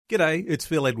G'day, it's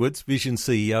Phil Edwards, Vision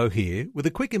CEO here, with a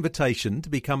quick invitation to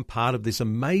become part of this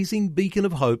amazing beacon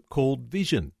of hope called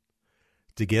Vision.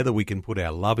 Together we can put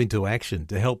our love into action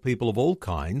to help people of all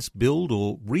kinds build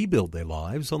or rebuild their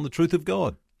lives on the truth of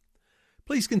God.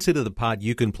 Please consider the part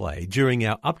you can play during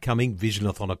our upcoming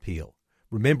Visionathon appeal,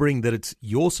 remembering that it's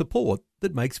your support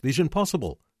that makes Vision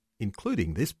possible,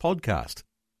 including this podcast.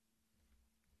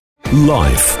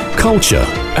 Life, culture,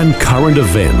 and current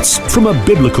events from a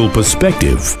biblical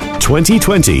perspective.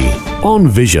 2020 on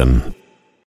Vision.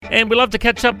 And we love to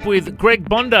catch up with Greg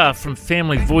Bondar from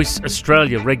Family Voice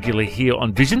Australia regularly here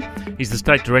on Vision. He's the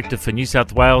State Director for New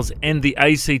South Wales and the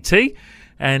ACT.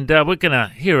 And we're going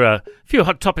to hear a few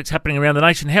hot topics happening around the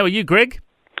nation. How are you, Greg?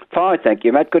 Fine, thank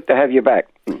you, mate. Good to have you back.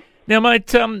 Now,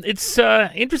 mate, it's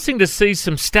interesting to see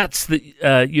some stats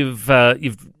that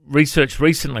you've researched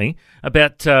recently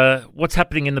about what's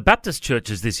happening in the Baptist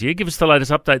churches this year. Give us the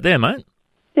latest update there, mate.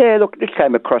 Yeah, look, this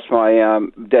came across my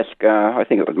desk, I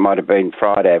think it might have been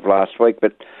Friday of last week,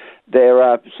 but there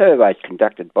are surveys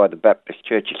conducted by the Baptist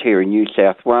churches here in New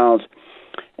South Wales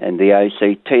and the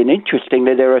ACT, and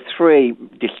interestingly, there are three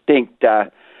distinct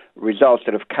results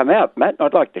that have come out, Matt, and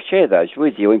I'd like to share those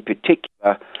with you. In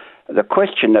particular, the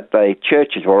question that the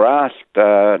churches were asked,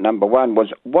 number one,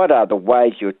 was, what are the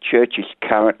ways your church is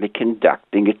currently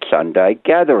conducting its Sunday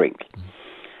gatherings?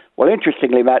 Well,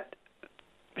 interestingly, Matt,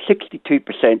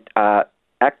 62% are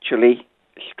actually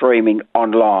streaming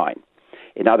online.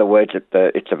 In other words,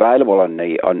 it's available on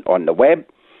the web,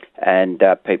 and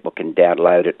people can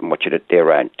download it and watch it at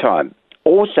their own time.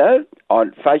 Also,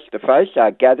 on face-to-face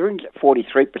gatherings,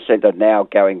 43% are now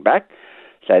going back,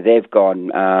 so they've gone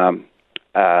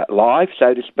live,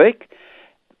 so to speak.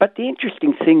 But the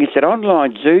interesting thing is that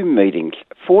online Zoom meetings,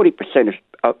 40%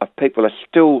 of people are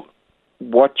still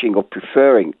watching or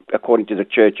preferring, according to the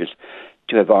churches,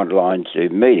 to have online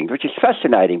Zoom meetings, which is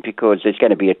fascinating because there's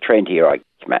going to be a trend here, I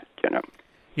guess, Matt.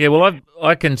 Yeah, well,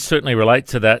 I can certainly relate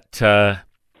to that.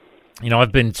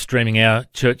 I've been streaming our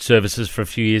church services for a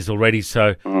few years already,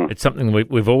 so it's something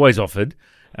we've always offered.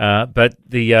 But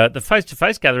the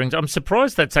face-to-face gatherings, I'm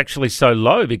surprised that's actually so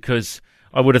low because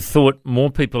I would have thought more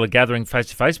people are gathering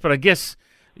face-to-face. But I guess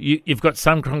you've got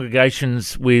some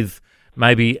congregations with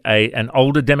maybe an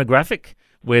older demographic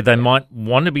where they might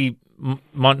want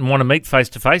to meet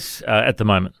face-to-face at the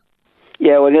moment.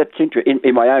 Yeah, well, that's interesting.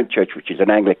 In my own church, which is an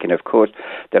Anglican, of course,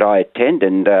 that I attend,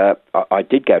 and I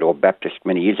did go to a Baptist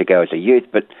many years ago as a youth,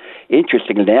 but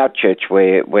interestingly, in our church,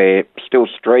 we're still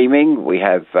streaming. We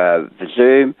have the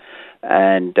Zoom,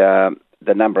 and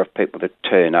the number of people that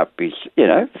turn up is,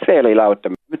 fairly low at the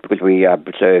moment because we are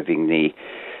observing the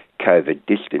COVID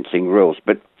distancing rules.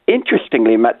 But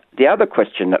interestingly, Matt, the other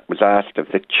question that was asked of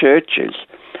the churches,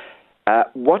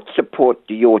 what support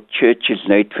do your churches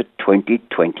need for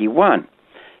 2021?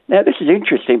 Now, this is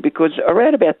interesting because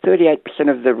around about 38%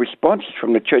 of the responses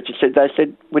from the churches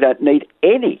said we don't need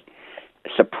any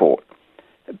support.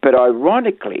 But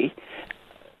ironically,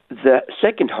 the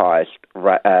second highest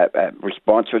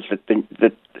response was that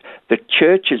the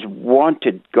churches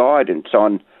wanted guidance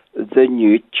on the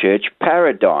new church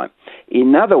paradigm.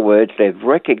 In other words, they've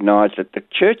recognised that the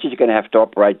churches are going to have to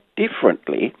operate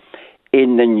differently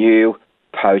in the new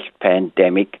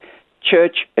post-pandemic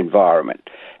church environment.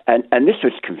 And this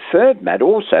was confirmed, Matt,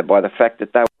 also by the fact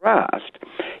that they were asked,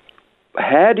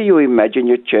 how do you imagine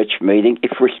your church meeting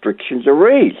if restrictions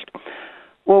are eased?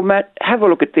 Well, Matt, have a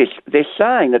look at this. They're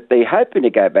saying that they're hoping to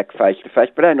go back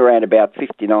face-to-face, but only around about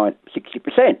 59,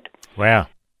 60%. Wow.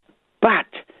 But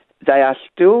they are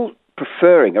still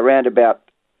preferring, around about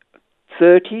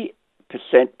 30%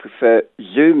 prefer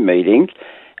Zoom meetings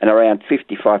and around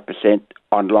 55%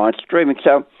 online streaming.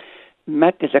 So,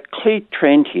 Matt, there's a clear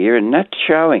trend here, and that's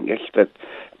showing us that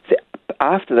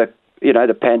after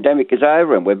the pandemic is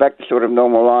over and we're back to sort of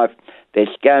normal life,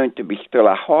 there's going to be still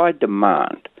a high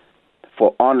demand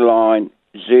for online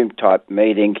Zoom-type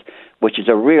meetings, which is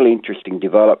a really interesting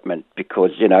development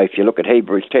because, if you look at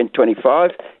Hebrews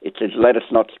 10:25, it says, let us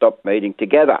not stop meeting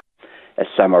together, as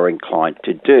some are inclined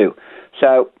to do.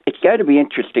 So it's going to be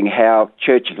interesting how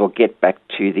churches will get back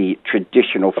to the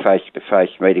traditional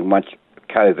face-to-face meeting once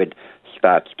COVID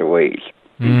starts to ease.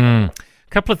 A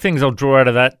couple of things I'll draw out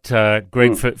of that,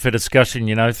 Greg, for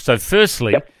discussion. So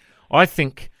firstly, I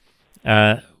think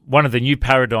one of the new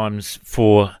paradigms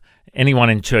for anyone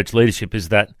in church leadership is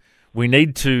that we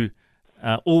need to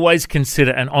always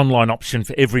consider an online option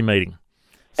for every meeting.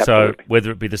 Absolutely. So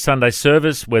whether it be the Sunday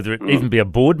service, whether it even be a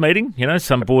board meeting,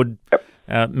 some board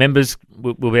members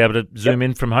will be able to Zoom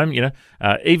in from home,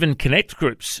 even connect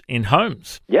groups in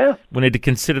homes. Yeah. We need to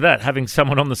consider that, having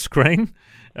someone on the screen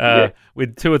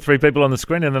with 2 or 3 people on the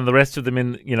screen, and then the rest of them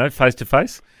in face to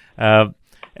face.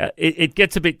 It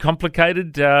gets a bit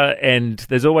complicated, and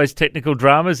there's always technical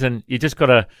dramas, and you just got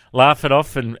to laugh it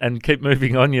off and keep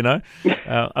moving on. I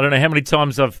don't know how many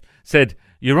times I've said,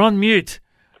 "You're on mute."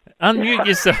 Unmute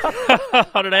yourself.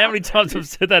 I don't know how many times I've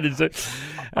said that.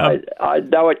 I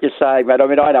know what you're saying, mate. I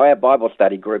mean, I know our Bible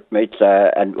study group meets,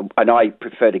 and I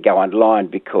prefer to go online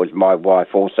because my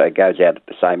wife also goes out at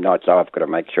the same night, so I've got to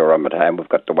make sure I'm at home. We've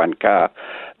got the one car.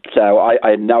 So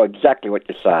I know exactly what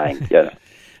you're saying. Yeah.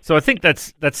 So I think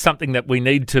that's something that we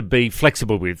need to be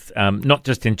flexible with, not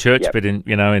just in church, but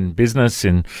in business,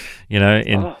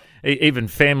 even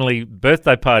family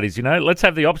birthday parties. Let's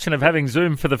have the option of having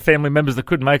Zoom for the family members that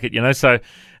couldn't make it. So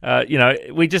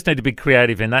we just need to be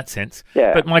creative in that sense.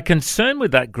 Yeah. But my concern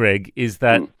with that, Greg, is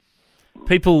that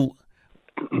people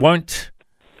won't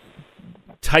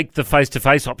take the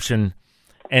face-to-face option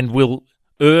and will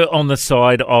err on the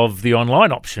side of the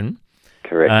online option.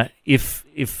 Correct. If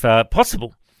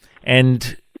possible.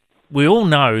 And we all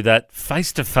know that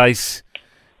face-to-face,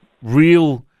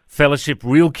 real fellowship,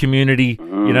 real community,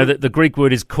 the Greek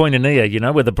word is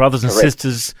koinonia, where the brothers and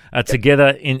sisters are together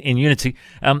in unity.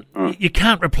 You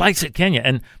can't replace it, can you?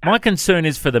 And my concern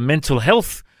is for the mental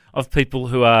health of people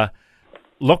who are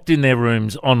locked in their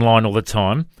rooms online all the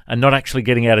time and not actually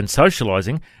getting out and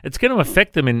socialising. It's going to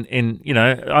affect them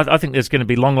I think there's going to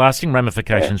be long-lasting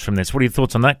ramifications from this. What are your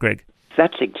thoughts on that, Greg?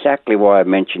 That's exactly why I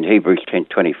mentioned Hebrews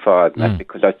 10:25, Matt,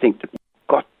 because I think that we've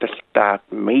got to start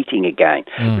meeting again.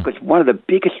 Because one of the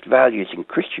biggest values in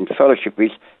Christian fellowship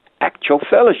is actual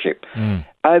fellowship.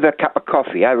 Over a cup of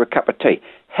coffee, over a cup of tea.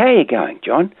 How are you going,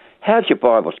 John? How's your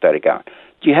Bible study going?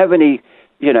 Do you have any,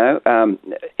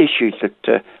 issues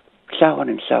that, so on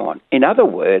and so on. In other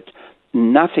words,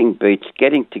 nothing beats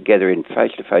getting together in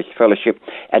face-to-face fellowship.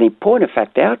 And in point of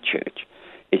fact, our church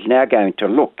is now going to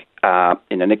look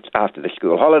after the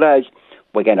school holidays,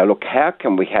 we're going to look how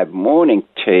can we have morning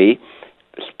tea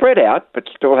spread out, but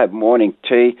still have morning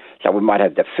tea. So we might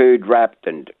have the food wrapped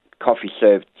and coffee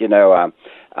served, in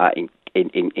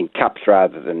cups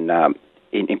rather than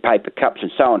in paper cups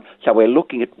and so on. So we're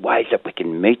looking at ways that we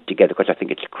can meet together because I think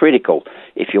it's critical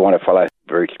if you want to follow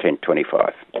Hebrews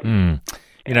 10:25.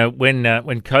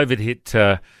 When COVID hit,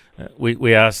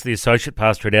 we asked the associate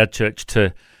pastor at our church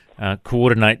to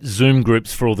coordinate Zoom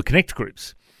groups for all the Connect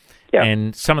groups. Yeah.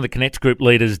 And some of the Connect group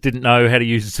leaders didn't know how to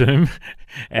use Zoom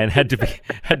and had to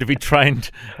be trained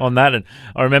on that. And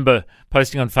I remember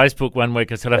posting on Facebook one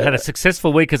week, I said, I've had a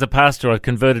successful week as a pastor. I've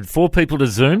converted 4 people to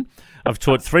Zoom. I've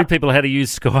taught 3 people how to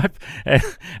use Skype,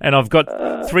 and I've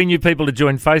got 3 new people to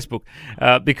join Facebook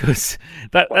because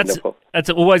that's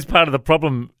always part of the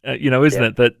problem, isn't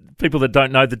it? That people that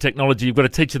don't know the technology, you've got to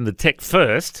teach them the tech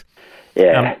first.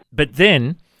 Yeah. But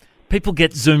then people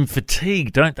get Zoom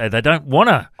fatigue, don't they? They don't want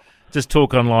to just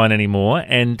talk online anymore,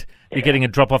 and you're getting a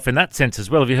drop-off in that sense as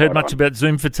well. Have you heard much about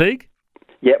Zoom fatigue?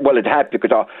 Yeah, well, it has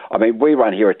because, we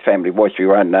run here at Family Voice, we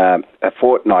run a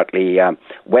fortnightly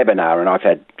webinar, and I've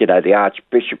had, the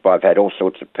Archbishop, I've had all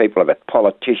sorts of people, I've had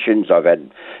politicians, I've had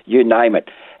you name it.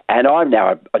 And I'm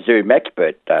now a Zoom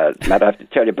expert, Matt, I have to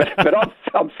tell you, but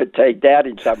I'm fatigued out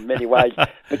in so many ways.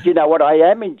 But you know what, I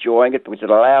am enjoying it because it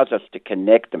allows us to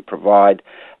connect and provide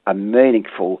a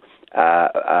meaningful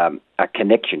a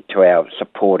connection to our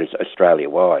supporters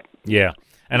Australia-wide. Yeah,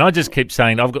 and I just keep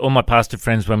saying, I've got all my pastor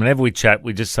friends, whenever we chat,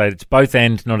 we just say it's both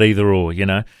and, not either or,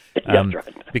 That's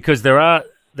right. Because there are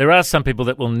some people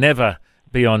that will never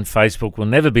be on Facebook, will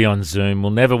never be on Zoom, will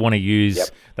never want to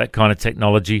use that kind of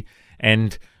technology,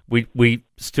 and we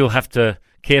still have to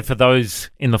care for those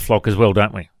in the flock as well,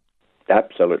 don't we?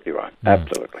 Absolutely right.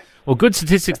 Absolutely. Well, good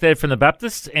statistics there from the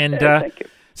Baptists. And thank you.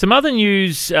 Some other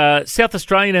news, South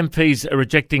Australian MPs are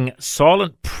rejecting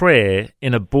silent prayer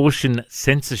in abortion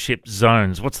censorship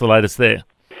zones. What's the latest there?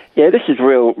 Yeah, this is a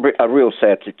real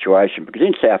sad situation because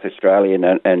in South Australia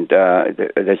and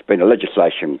there's been a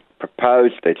legislation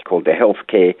proposed. It's called the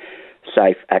Healthcare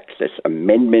Safe Access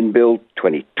Amendment Bill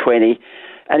 2020.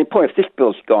 And in point, if this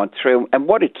bill's gone through, and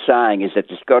what it's saying is that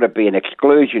there's got to be an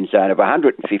exclusion zone of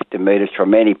 150 metres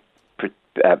from any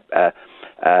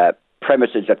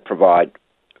premises that provide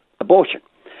abortion.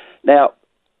 Now,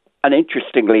 and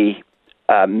interestingly,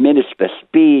 Minister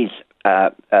Spears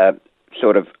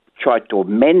sort of tried to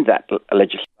amend that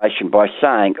legislation by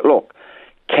saying, look,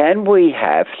 can we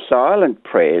have silent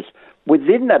prayers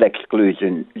within that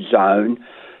exclusion zone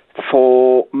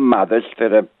for mothers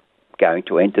that are going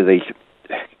to enter these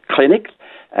clinics,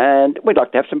 and we'd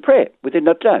like to have some prayer within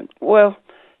that zone. Well,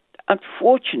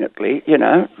 unfortunately,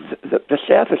 the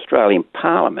South Australian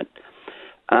Parliament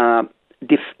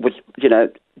was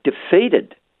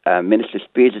defeated Minister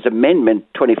Spears' amendment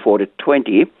 24 to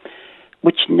 20,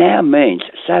 which now means,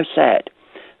 so sad,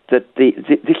 that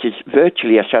this is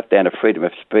virtually a shutdown of freedom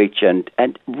of speech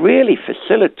and really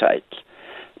facilitates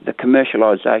the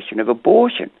commercialisation of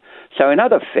abortion. So in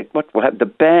other effect, what will have the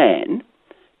ban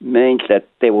means that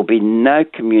there will be no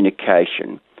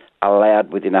communication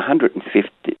allowed within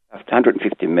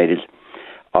 150 metres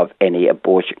of any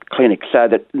abortion clinic, so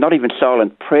that not even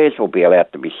silent prayers will be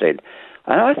allowed to be said.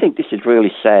 And I think this is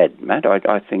really sad, Matt.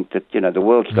 I think that, the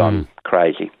world's gone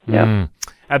crazy. Yeah.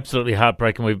 Absolutely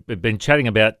heartbreaking. We've been chatting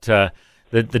about the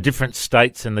different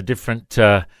states and the different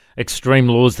extreme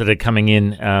laws that are coming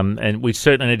in, and we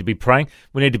certainly need to be praying.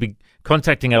 We need to be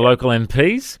contacting our local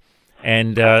MPs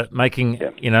and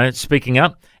speaking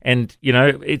up. And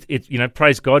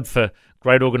praise God for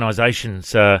great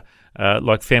organisations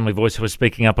like Family Voice who are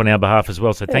speaking up on our behalf as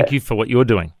well. So thank you for what you're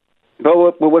doing.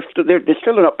 Well, there's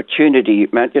still an opportunity,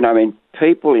 Matt.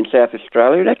 People in South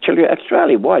Australia, and actually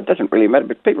Australia-wide, doesn't really matter,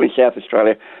 but people in South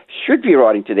Australia should be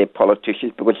writing to their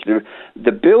politicians, because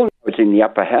the bill is in the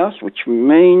upper house, which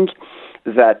means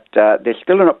that there's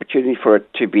still an opportunity for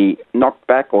it to be knocked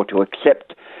back or to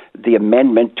accept the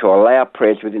amendment to allow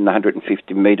prayers within the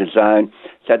 150-metre zone.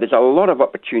 So there's a lot of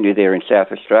opportunity there in South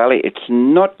Australia. It's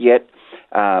not yet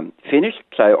finished,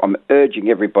 so I'm urging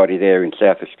everybody there in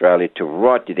South Australia to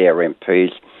write to their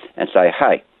MPs and say,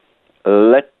 hey,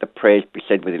 let the prayers be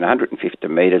said within 150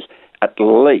 metres, at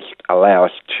least allow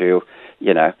us to,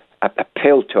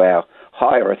 appeal to our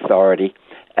higher authority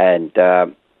and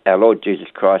our Lord Jesus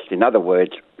Christ. In other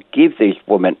words, give these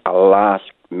women a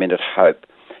last-minute hope,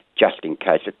 just in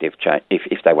case that they've changed,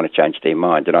 if they want to change their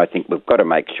mind. And I think we've got to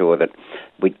make sure that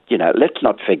let's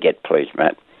not forget, please,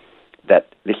 Matt,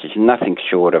 that this is nothing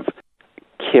short of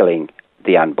killing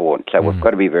the unborn. So we've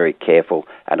got to be very careful.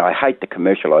 And I hate the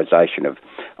commercialisation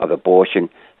of abortion,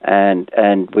 and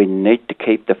we need to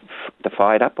keep the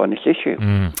fight up on this issue.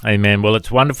 Amen. Well, it's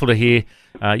wonderful to hear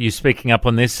you speaking up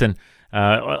on this. And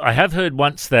I have heard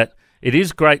once that it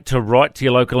is great to write to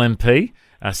your local MP,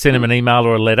 send them an email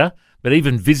or a letter, but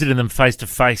even visiting them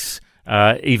face-to-face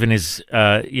even is,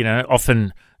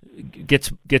 often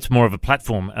gets more of a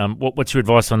platform. What's your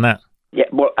advice on that? Yeah,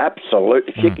 well,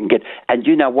 absolutely. If you can get, and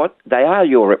you know what? They are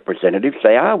your representatives.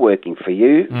 They are working for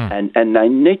you, and they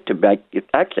need to make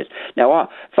access. Now,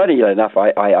 funny enough,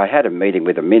 I had a meeting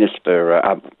with a minister.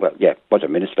 Was a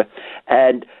minister,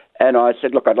 and I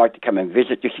said, look, I'd like to come and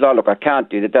visit. You said, oh, look, I can't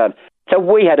do that. So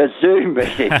we had a Zoom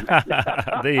meeting.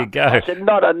 There you go. I said,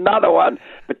 not another one.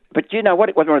 But you know what?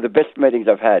 It was one of the best meetings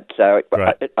I've had. So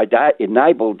it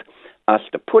enabled us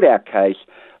to put our case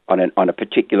on a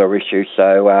particular issue.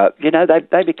 So,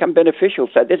 they become beneficial.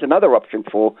 So there's another option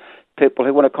for people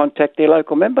who want to contact their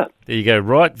local member. There you go.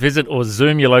 Write, visit or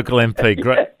Zoom your local MP.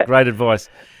 Great advice.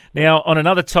 Now, on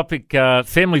another topic,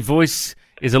 Family Voice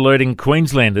is alerting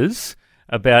Queenslanders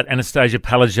about Anastasia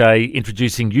Palaszczuk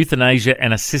introducing euthanasia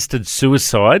and assisted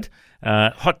suicide.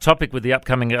 Hot topic with the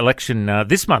upcoming election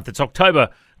this month. It's October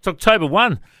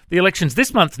 1. The election's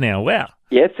this month now. Wow.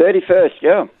 Yeah, 31st,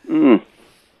 yeah.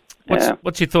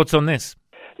 What's your thoughts on this?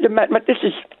 Yeah, Matt, this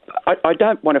is... I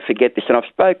don't want to forget this, and I've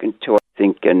spoken to, I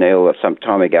think, Neil some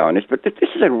time ago on this, but this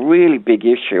is a really big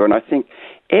issue, and I think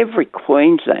every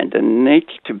Queenslander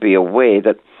needs to be aware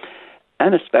that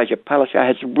Anastasia Palaszczuk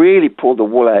has really pulled the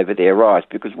wool over their eyes,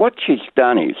 because what she's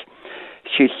done is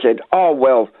she's said, oh,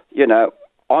 well,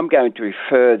 I'm going to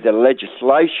refer the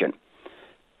legislation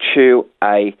to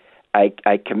a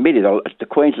committee, the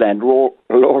Queensland Law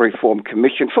Reform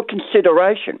Commission, for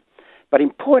consideration. But in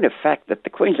point of fact, that the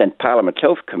Queensland Parliament's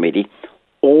Health Committee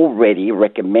already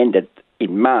recommended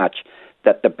in March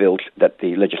that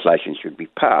the legislation should be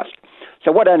passed.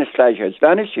 So what Anastasia has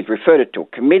done is she's referred it to a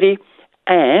committee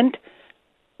and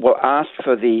will ask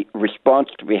for the response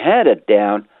to be handed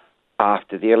down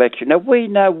after the election. Now, we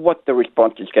know what the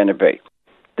response is going to be.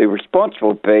 The response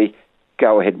will be,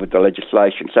 go ahead with the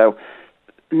legislation. So,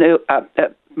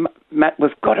 Matt,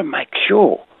 we've got to make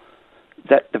sure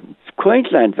that the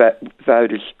Queensland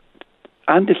voters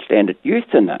understand that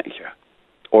euthanasia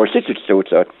or assisted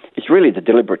suicide is really the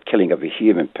deliberate killing of a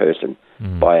human person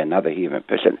by another human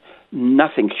person.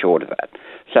 Nothing short of that.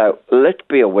 So let's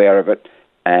be aware of it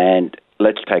and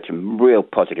let's take some real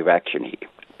positive action here.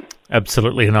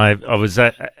 Absolutely. And I was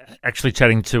actually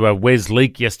chatting to Wes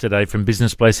Leake yesterday from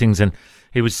Business Blessings, and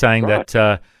he was saying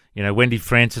that, Wendy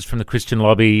Francis from the Christian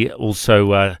Lobby,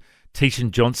 also Tishan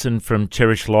Johnson from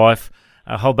Cherish Life,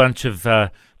 a whole bunch of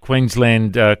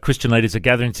Queensland Christian leaders are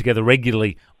gathering together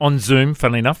regularly on Zoom,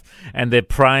 funnily enough, and they're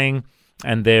praying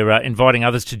and they're inviting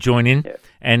others to join in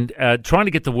and trying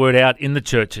to get the word out in the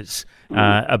churches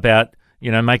about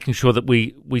making sure that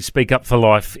we speak up for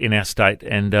life in our state.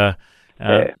 And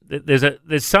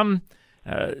there's some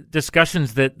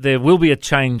discussions that there will be a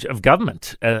change of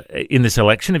government in this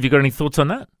election. Have you got any thoughts on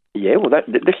that? Yeah, well,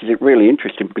 this is really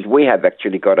interesting because we have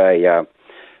actually got a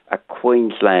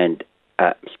Queensland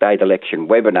state election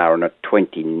webinar on the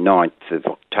 29th of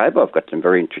October. I've got some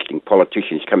very interesting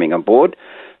politicians coming on board,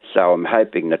 so I'm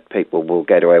hoping that people will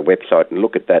go to our website and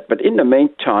look at that. But in the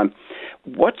meantime,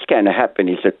 what's going to happen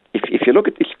is that if you look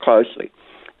at this closely,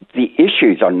 the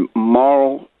issues on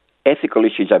moral, ethical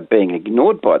issues are being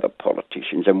ignored by the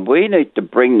politicians, and we need to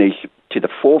bring these to the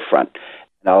forefront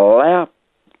and allow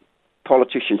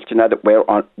politicians to know that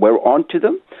we're onto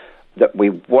them, that we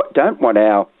don't want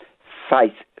our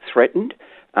faith threatened.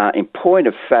 In point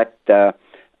of fact, the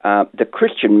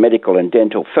Christian Medical and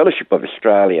Dental Fellowship of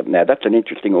Australia, now that's an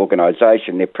interesting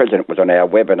organisation. Their president was on our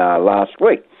webinar last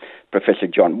week, Professor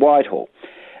John Whitehall.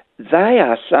 They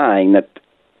are saying that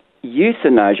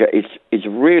euthanasia is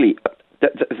really,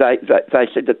 they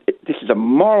said that this is a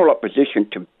moral opposition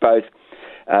to both,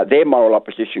 their moral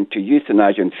opposition to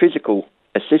euthanasia and physical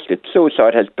assisted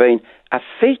suicide has been a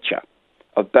feature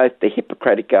of both the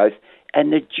Hippocratic Oath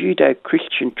and the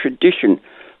Judeo-Christian tradition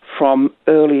from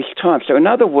earliest times. So in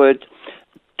other words,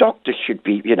 doctors should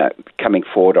be, coming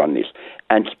forward on this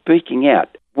and speaking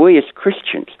out. We as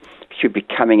Christians should be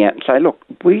coming out and say, look,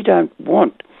 we don't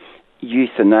want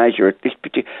euthanasia at this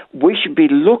particular... We should be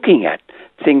looking at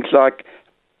things like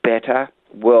better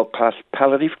world-class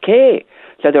palliative care.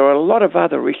 So there are a lot of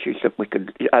other issues that we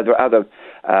could... other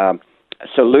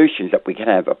solutions that we can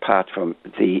have apart from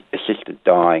the assisted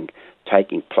dying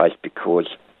taking place, because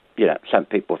some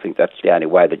people think that's the only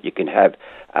way that you can have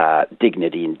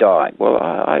dignity in dying. Well,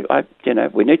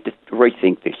 we need to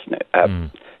rethink this,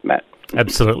 Matt.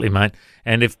 Absolutely, mate.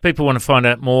 And if people want to find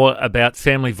out more about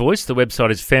Family Voice, the website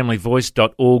is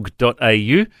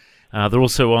familyvoice.org.au. They're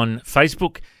also on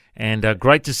Facebook. And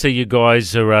great to see you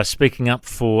guys are speaking up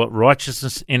for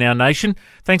righteousness in our nation.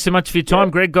 Thanks so much for your time,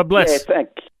 Greg. God bless.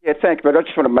 Yeah, thanks. But I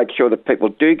just want to make sure that people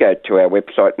do go to our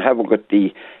website and have a look at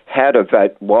the How to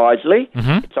Vote Wisely.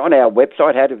 Mm-hmm. It's on our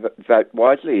website. How to Vote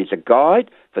Wisely is a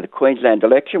guide for the Queensland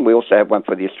election. We also have one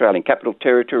for the Australian Capital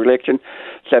Territory election.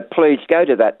 So please go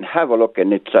to that and have a look.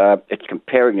 And it's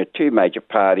comparing the two major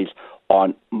parties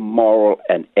on moral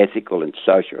and ethical and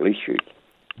social issues.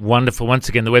 Wonderful. Once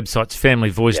again, the website's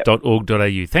familyvoice.org.au.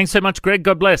 Yep. Thanks so much, Greg.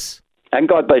 God bless. And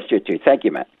God bless you too. Thank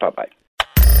you, Matt. Bye-bye.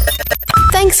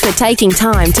 Thanks for taking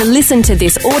time to listen to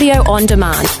this audio on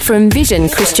demand from Vision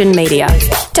Christian Media.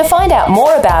 To find out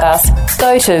more about us,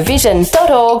 go to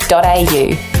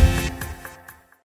vision.org.au.